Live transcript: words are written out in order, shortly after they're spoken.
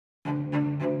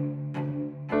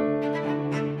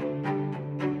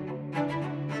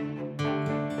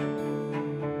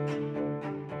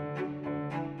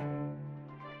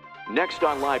Next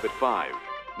on Live at 5,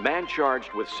 man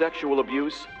charged with sexual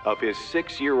abuse of his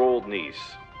 6-year-old niece.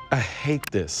 I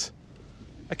hate this.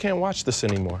 I can't watch this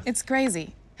anymore. It's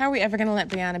crazy. How are we ever gonna let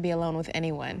Brianna be alone with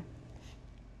anyone?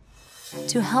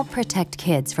 To help protect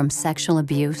kids from sexual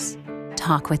abuse,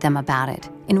 talk with them about it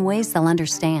in ways they'll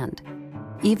understand,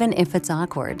 even if it's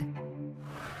awkward.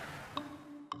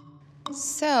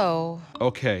 So...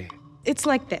 Okay. It's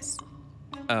like this.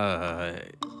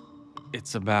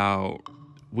 It's about...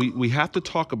 We have to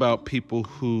talk about people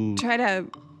who... Try to...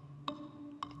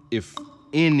 If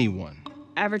anyone...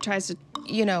 advertise to,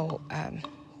 you know,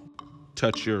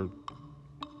 touch your...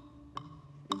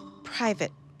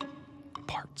 private.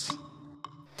 parts.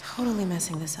 Totally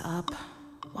messing this up.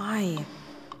 Why?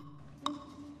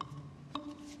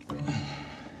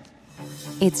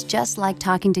 It's just like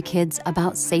talking to kids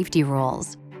about safety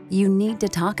rules. You need to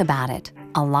talk about it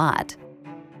a lot.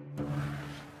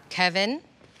 Kevin,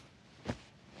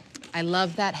 I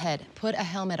love that head. Put a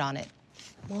helmet on it.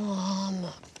 Mom.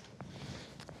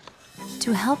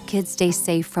 To help kids stay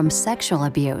safe from sexual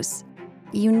abuse,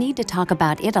 you need to talk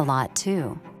about it a lot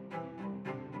too.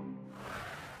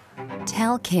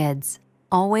 Tell kids,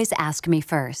 always ask me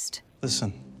first.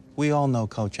 Listen, we all know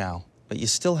Coach Al, but you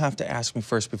still have to ask me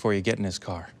first before you get in his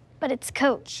car. But it's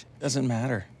Coach. Doesn't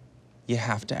matter. You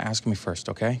have to ask me first,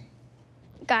 okay?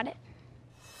 Got it.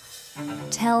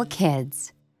 Tell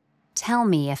kids, tell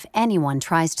me if anyone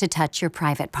tries to touch your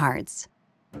private parts.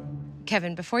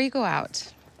 Kevin, before you go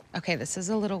out, okay, this is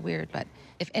a little weird, but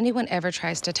if anyone ever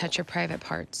tries to touch your private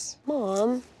parts...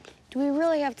 Mom, do we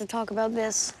really have to talk about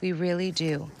this? We really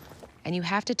do. And you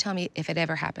have to tell me if it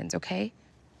ever happens, okay?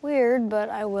 Weird, but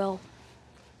I will.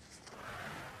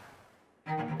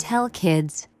 Tell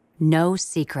kids, no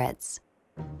secrets.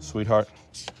 Sweetheart,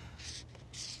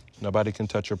 nobody can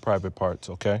touch your private parts,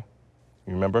 okay?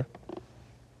 You remember?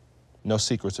 No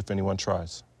secrets if anyone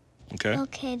tries, okay?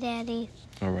 Okay, Daddy.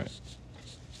 All right.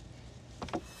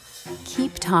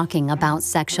 Keep talking about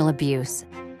sexual abuse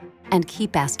and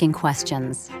keep asking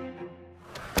questions.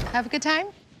 Have a good time?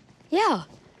 Yeah.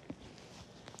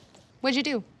 What'd you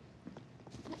do?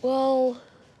 Well...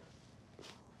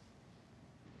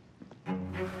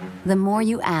 The more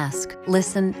you ask,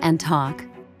 listen, and talk,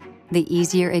 the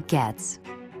easier it gets.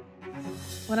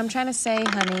 What I'm trying to say,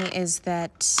 honey, is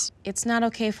that it's not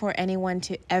okay for anyone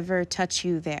to ever touch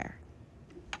you there.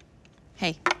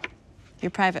 Hey,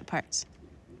 your private parts.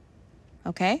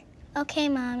 Okay? Okay,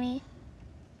 Mommy.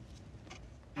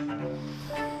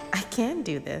 I can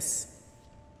do this.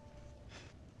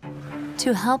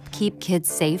 To help keep kids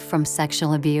safe from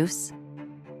sexual abuse,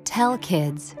 tell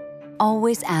kids,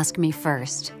 always ask me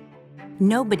first.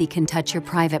 Nobody can touch your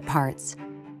private parts.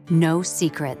 No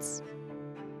secrets.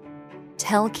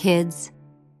 Tell kids,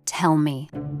 tell me.